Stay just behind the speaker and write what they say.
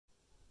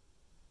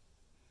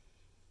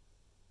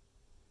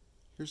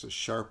Here's a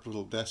sharp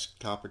little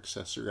desktop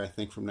accessory, I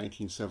think from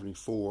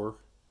 1974.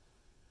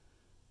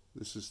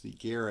 This is the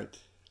Garrett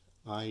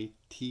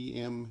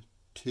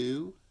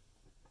ITM2.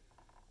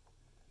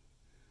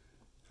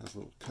 Has a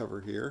little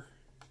cover here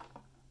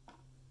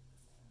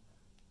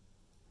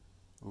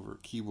over a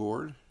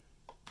keyboard.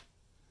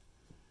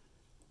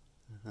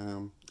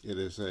 It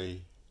is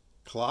a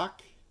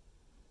clock,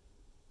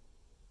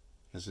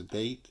 has a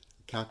date,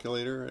 a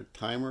calculator, a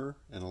timer,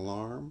 an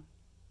alarm.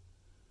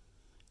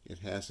 It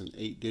has an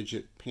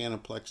 8-digit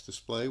Panaplex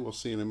display, we'll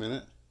see in a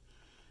minute.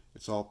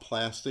 It's all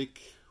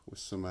plastic with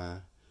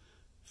some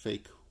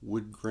fake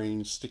wood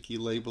grain sticky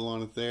label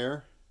on it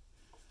there.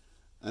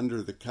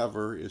 Under the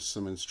cover is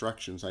some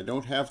instructions. I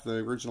don't have the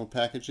original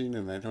packaging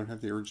and I don't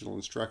have the original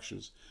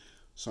instructions,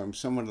 so I'm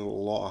somewhat at a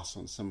loss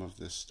on some of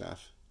this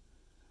stuff.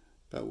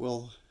 But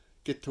we'll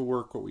get to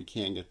work what we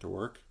can get to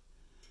work.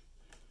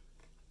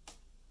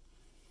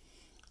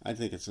 I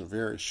think it's a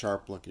very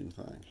sharp looking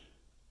thing,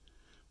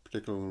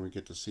 particularly when we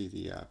get to see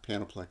the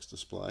Panaplex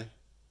display.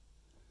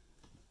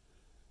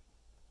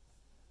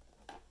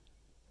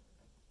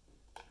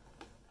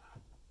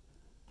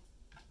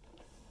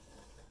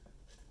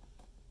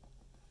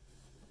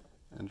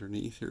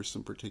 Underneath, here's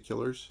some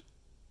particulars.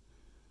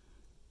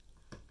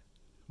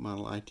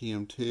 Model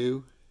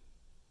ITM2.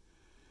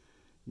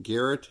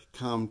 Garrett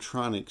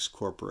Comtronics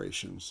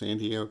Corporation, San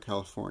Diego,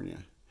 California.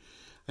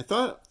 I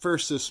thought at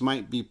first this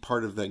might be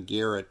part of the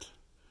Garrett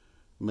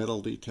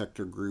metal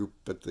detector group,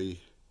 but the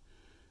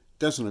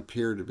doesn't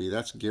appear to be.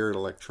 That's Garrett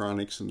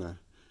Electronics, and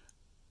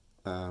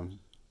the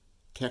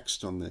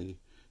text on the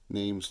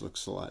names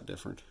looks a lot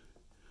different.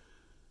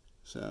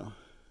 So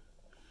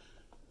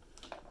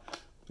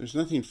there's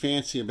nothing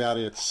fancy about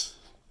its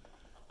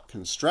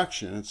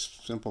construction. It's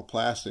simple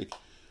plastic.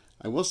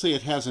 I will say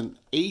it has an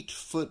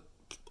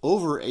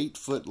over 8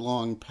 foot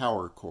long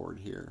power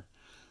cord here.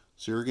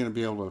 So you're going to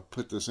be able to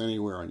put this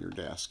anywhere on your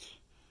desk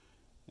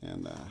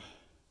and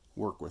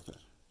work with it.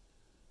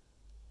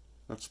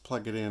 Let's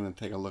plug it in and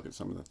take a look at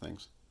some of the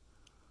things.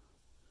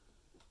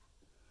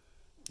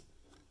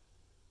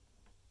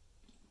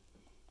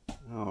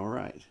 All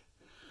right.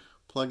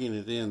 Plugging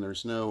it in,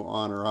 there's no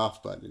on or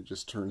off button. It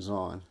just turns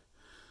on.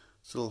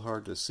 It's a little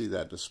hard to see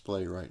that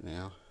display right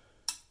now.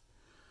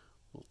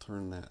 We'll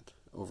turn that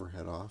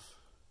overhead off.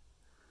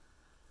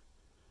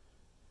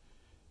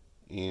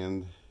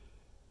 And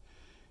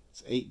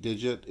it's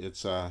 8-digit.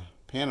 It's a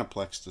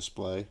Panaplex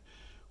display.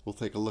 We'll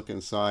take a look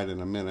inside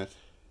in a minute.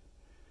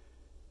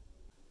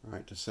 All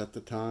right, to set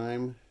the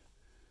time,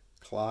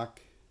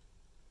 clock,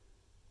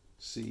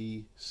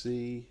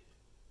 CC,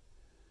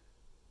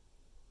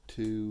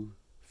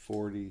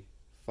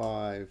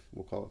 2:45,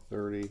 we'll call it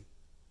 30.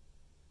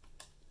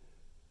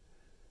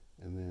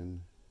 And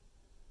then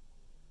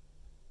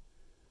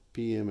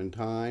PM and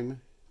time.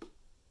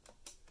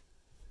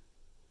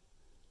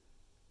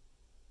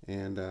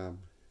 And so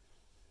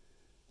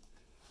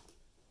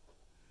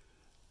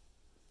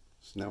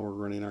now we're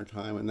running our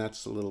time, and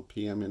that's the little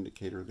PM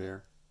indicator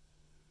there.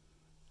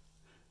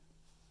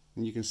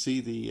 And you can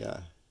see the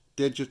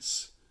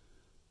digits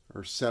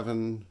are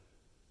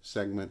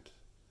 7-segment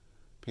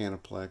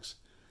Panaplex.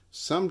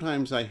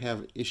 Sometimes I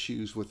have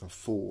issues with a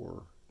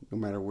 4. No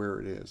matter where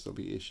it is, there'll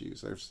be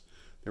issues.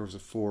 There was a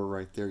 4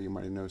 right there. You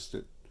might have noticed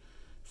it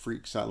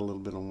freaks out a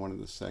little bit on one of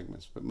the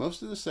segments. But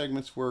most of the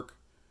segments work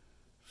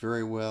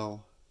very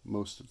well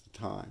most of the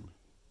time.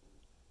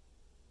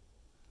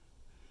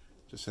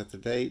 Just set the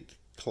date,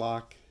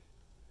 clock,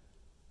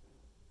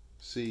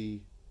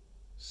 CC.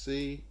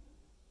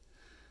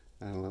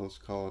 I don't know, let's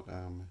call it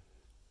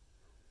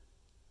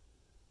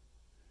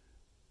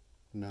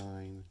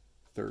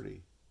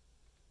 9:30.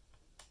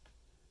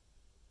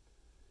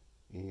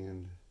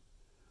 And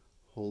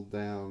hold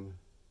down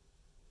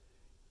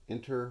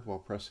Enter while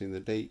pressing the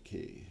date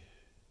key.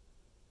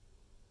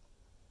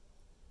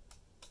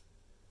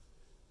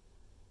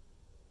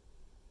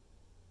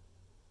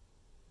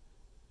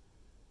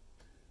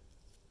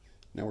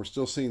 Now we're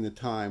still seeing the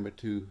time, but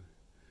to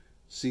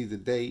see the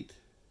date,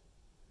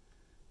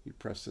 you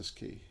press this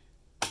key,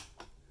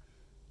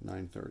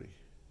 9:30.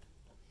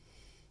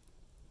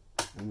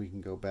 And we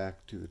can go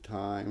back to the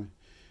time.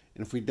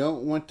 And if we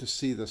don't want to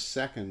see the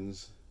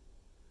seconds,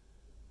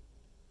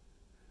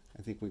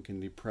 I think we can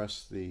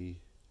depress the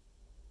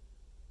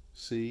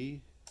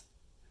C.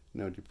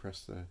 No,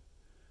 depress the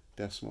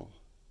decimal.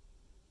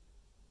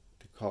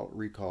 To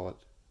recall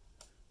it,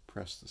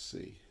 press the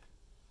C.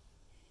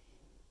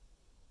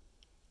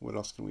 What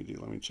else can we do?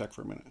 Let me check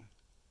for a minute.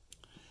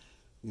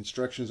 The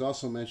instructions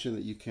also mention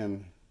that you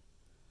can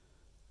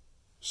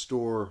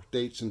store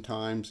dates and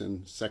times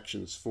in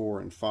sections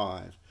 4 and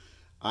 5.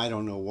 I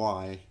don't know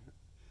why.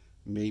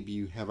 Maybe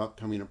you have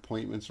upcoming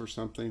appointments or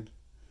something.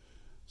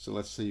 So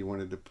let's say you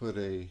wanted to put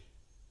a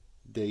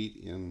date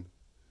in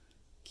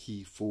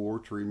key 4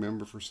 to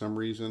remember for some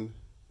reason.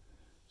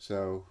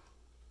 So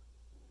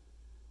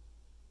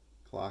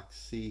clock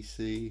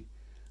CC.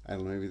 I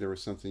don't know, maybe there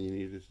was something you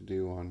needed to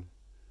do on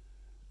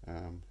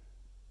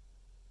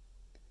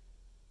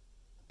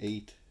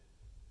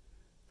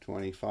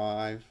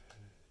 8:25.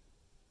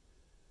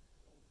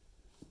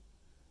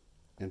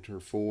 enter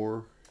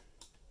 4.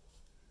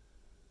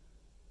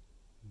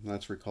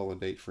 Let's recall a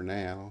date for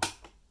now,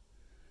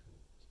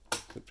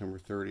 September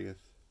 30th.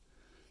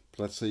 But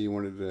let's say you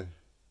wanted to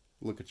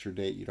look at your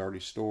date you'd already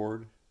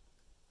stored,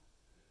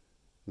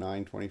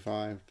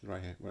 9/25. Did I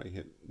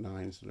hit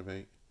 9 instead of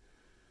 8?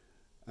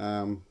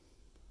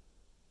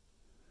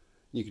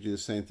 You could do the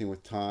same thing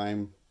with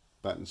time,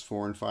 buttons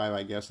 4 and 5,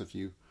 I guess, if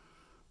you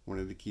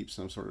wanted to keep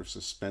some sort of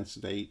suspense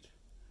date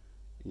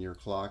in your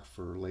clock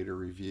for later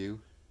review.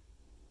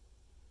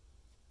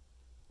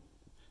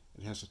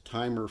 It has a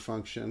timer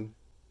function.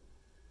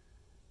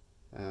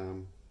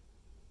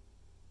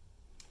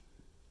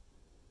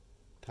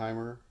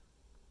 Timer,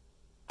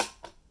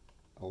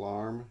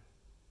 alarm,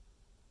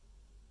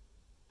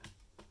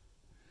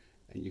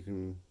 and you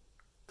can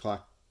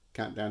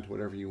count down to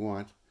whatever you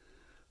want.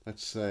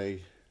 Let's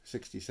say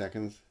 60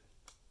 seconds.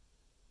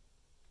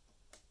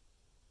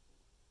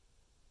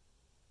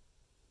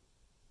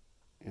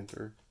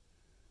 Enter.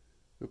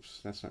 Oops,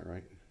 that's not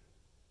right.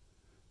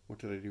 What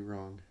did I do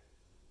wrong?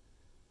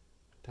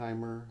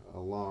 Timer,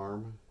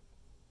 alarm,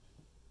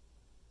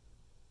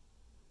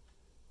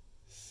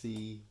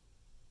 C,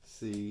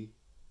 60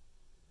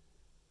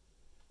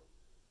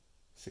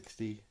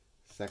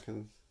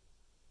 seconds,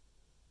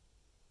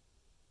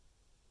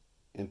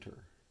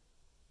 enter.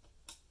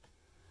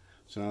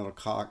 So now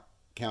it'll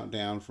count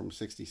down from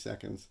 60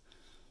 seconds,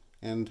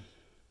 and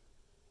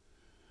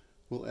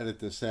we'll edit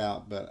this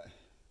out, but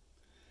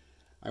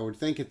I would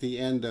think at the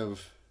end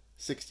of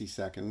 60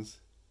 seconds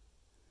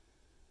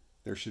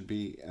there should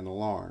be an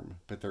alarm,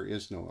 but there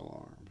is no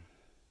alarm.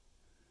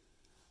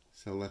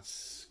 So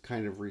let's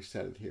kind of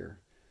reset it here.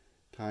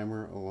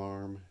 Timer,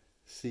 alarm,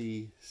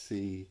 C,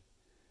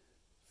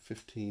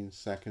 15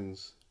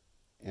 seconds,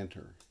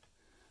 enter.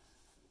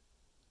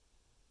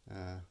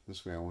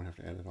 This way I won't have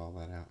to edit all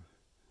that out.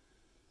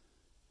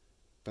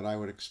 But I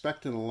would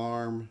expect an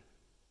alarm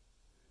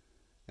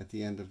at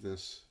the end of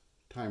this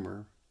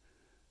timer,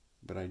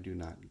 but I do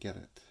not get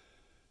it.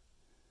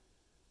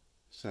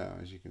 So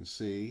as you can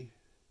see,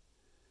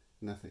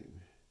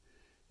 nothing.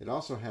 It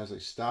also has a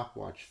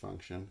stopwatch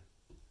function.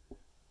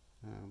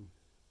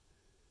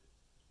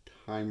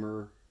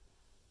 Timer,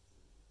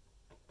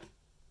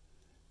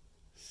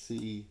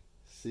 C,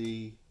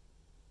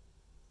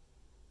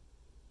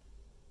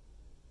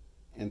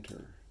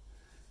 enter.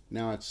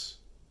 Now it's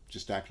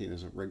just acting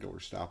as a regular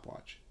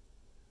stopwatch.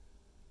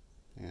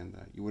 And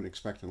you wouldn't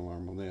expect an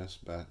alarm on this,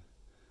 but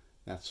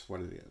that's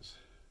what it is.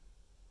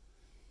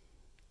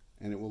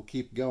 And it will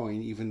keep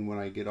going even when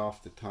I get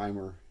off the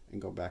timer and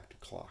go back to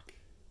clock.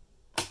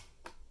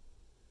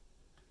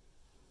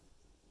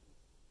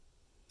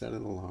 Set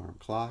an alarm.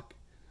 Clock,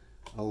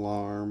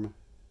 alarm,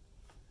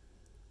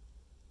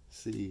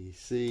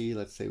 C.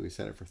 Let's say we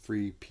set it for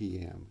 3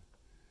 p.m.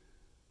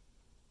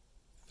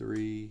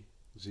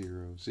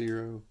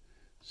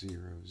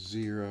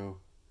 3:00:00.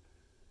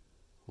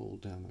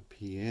 Hold down the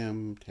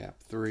PM, tap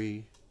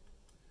 3.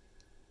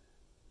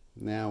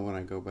 Now when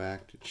I go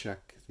back to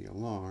check the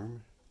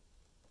alarm,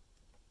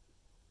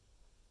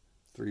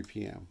 3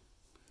 p.m.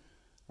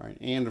 All right,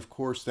 and of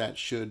course that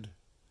should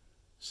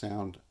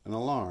sound an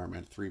alarm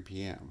at 3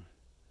 p.m.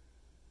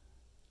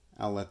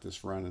 I'll let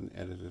this run and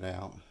edit it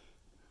out,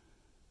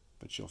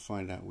 but you'll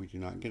find out we do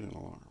not get an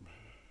alarm.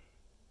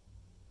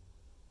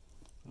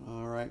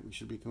 All right, we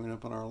should be coming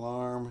up on our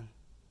alarm.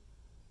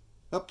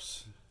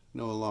 Oops,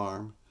 no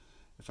alarm.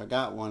 If I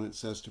got one, it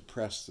says to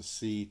press the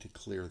C to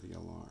clear the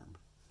alarm,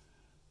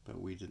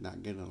 but we did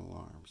not get an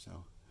alarm.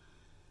 So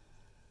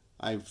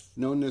I've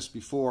known this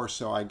before,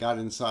 so I got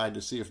inside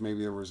to see if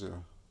maybe there was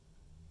a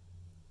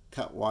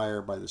cut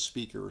wire by the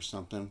speaker or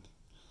something,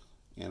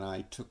 and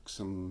I took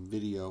some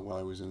video while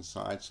I was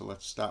inside. So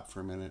let's stop for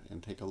a minute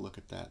and take a look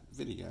at that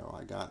video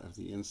I got of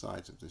the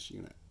insides of this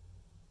unit.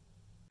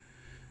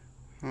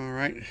 All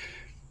right,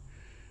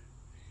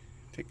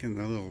 taking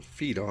the little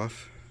feet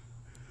off,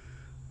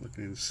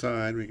 looking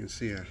inside, we can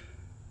see a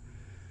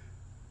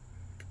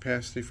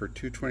capacity for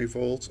 220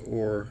 volts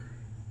or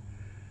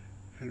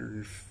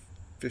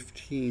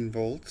 115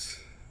 volts.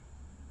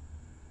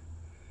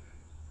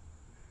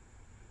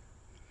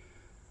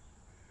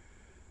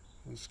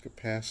 Those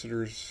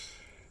capacitors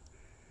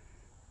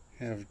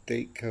have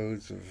date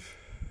codes of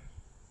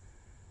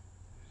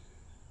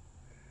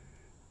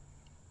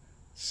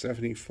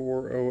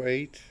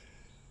 7408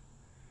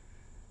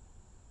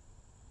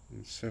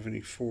 and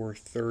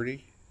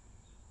 7430.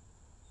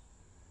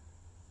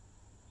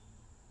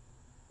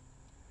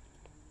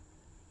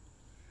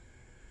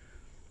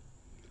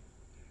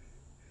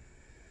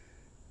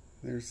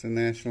 There's the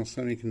National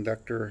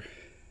Semiconductor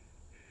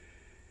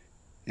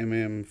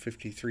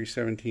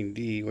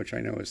MM5317D, which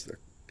I know is the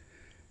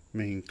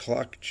main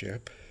clock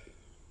chip.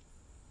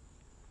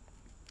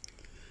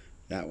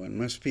 That one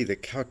must be the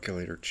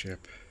calculator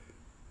chip.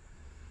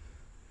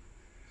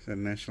 Is that a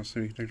National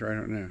Semiconductor? I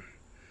don't know.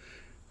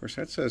 Of course,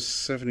 that says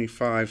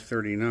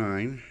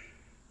 7539.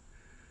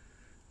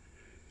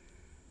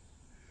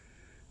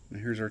 Now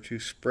here's our two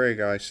Sprague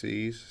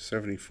ICs,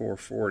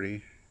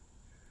 7440.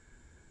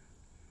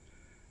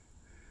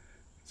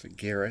 It's a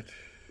Garrett.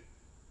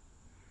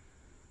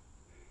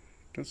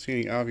 Don't see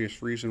any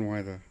obvious reason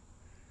why the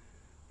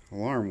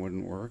alarm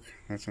wouldn't work.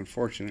 That's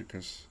unfortunate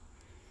because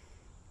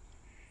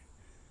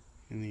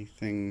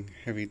anything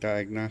heavy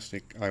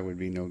diagnostic I would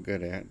be no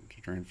good at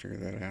to try and figure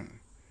that out.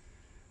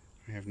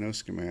 I have no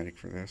schematic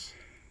for this.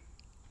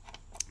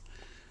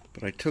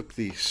 But I took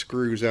the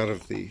screws out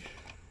of the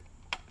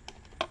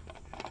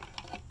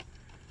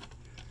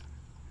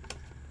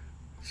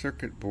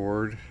circuit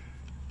board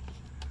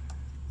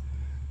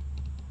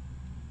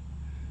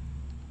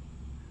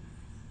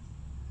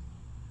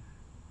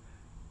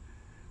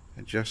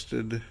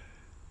adjusted,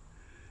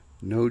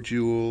 no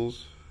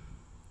jewels,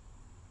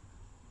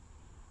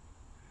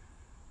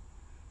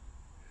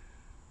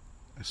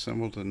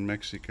 assembled in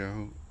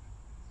Mexico,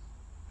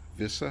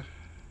 Visa.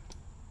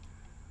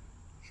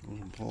 There's a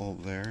little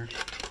bulb there.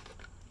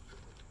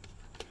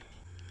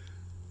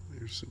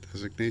 There's the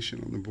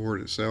designation on the board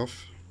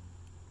itself.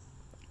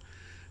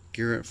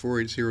 Garrett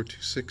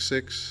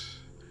 480266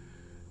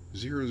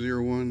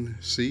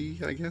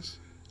 001C, I guess.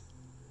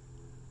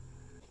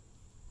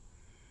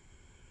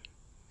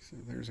 So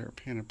there's our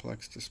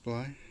Panaplex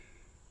display.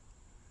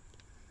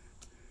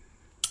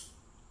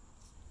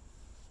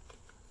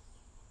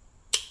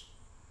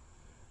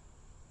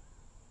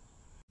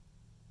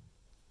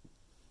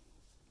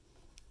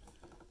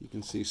 You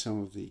can see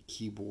some of the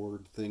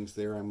keyboard things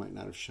there I might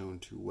not have shown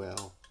too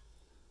well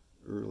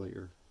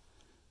earlier.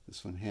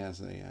 This one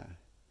has a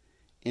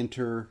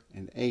enter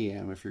and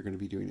AM if you're going to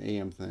be doing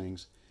AM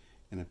things,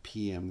 and a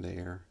PM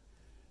there.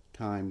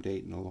 Time,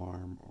 date, and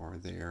alarm are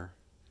there.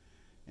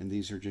 And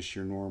these are just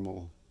your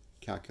normal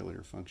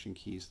calculator function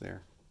keys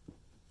there.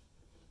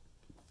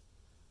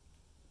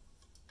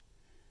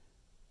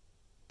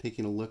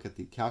 Taking a look at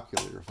the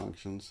calculator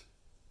functions.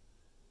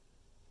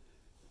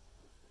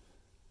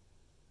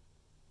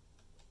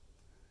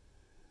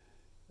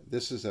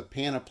 This is a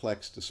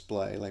Panaplex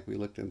display like we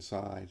looked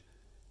inside,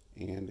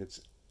 and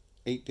it's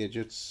 8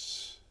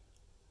 digits.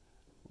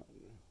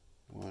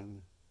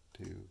 1,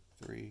 2,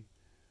 3,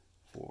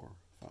 4,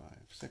 5,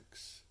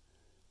 6,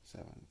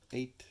 7,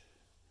 8.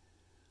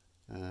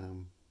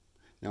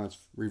 Now it's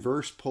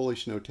reverse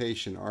Polish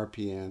notation,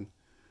 RPN,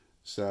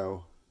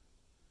 so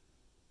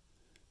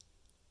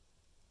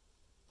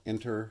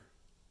enter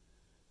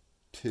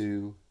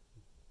 2,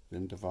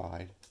 then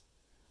divide,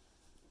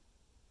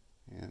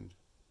 and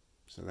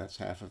so that's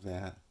half of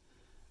that,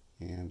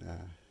 and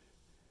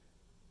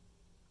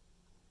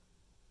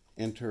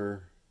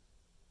enter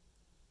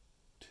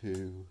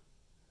 2,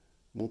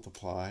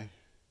 multiply,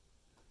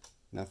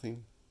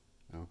 nothing,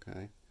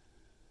 okay,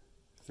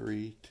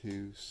 3,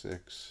 2,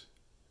 6,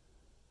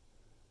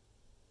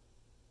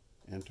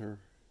 enter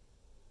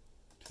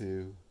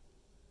 2,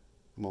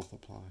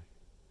 multiply.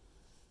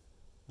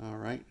 All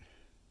right.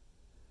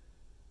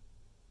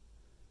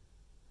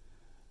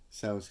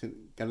 So it's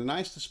got a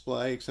nice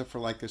display, except for,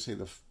 like I say,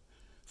 the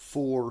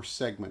 4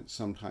 segments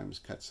sometimes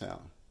cuts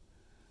out.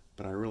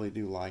 But I really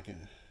do like it.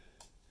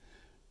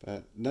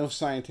 But no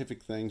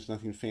scientific things,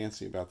 nothing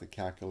fancy about the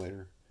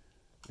calculator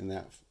in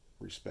that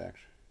respect.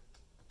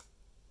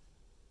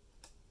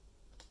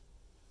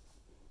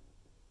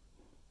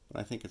 But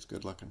I think it's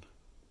good looking.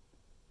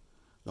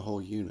 The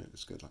whole unit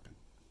is good looking.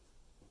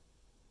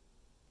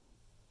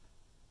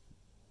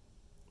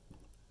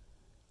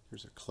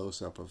 Here's a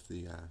close-up of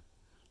the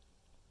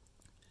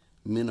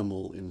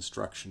minimal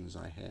instructions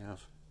I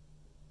have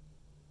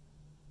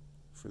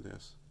for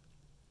this.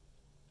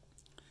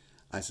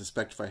 I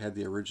suspect if I had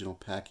the original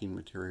packing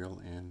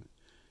material and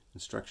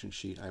instruction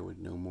sheet, I would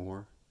know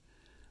more.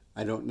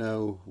 I don't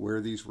know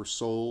where these were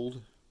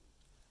sold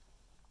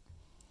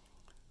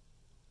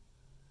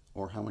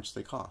or how much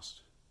they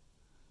cost,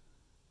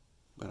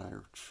 but I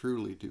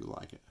truly do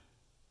like it.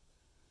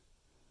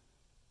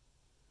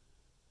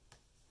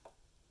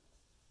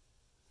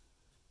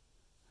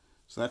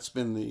 So that's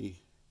been the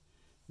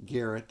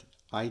Garrett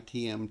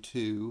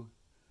ITM2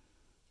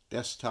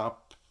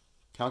 desktop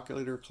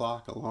calculator,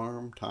 clock,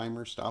 alarm,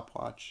 timer,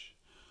 stopwatch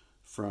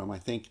from, I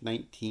think,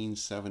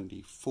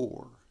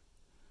 1974.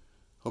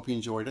 Hope you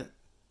enjoyed it.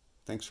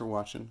 Thanks for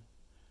watching.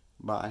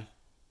 Bye.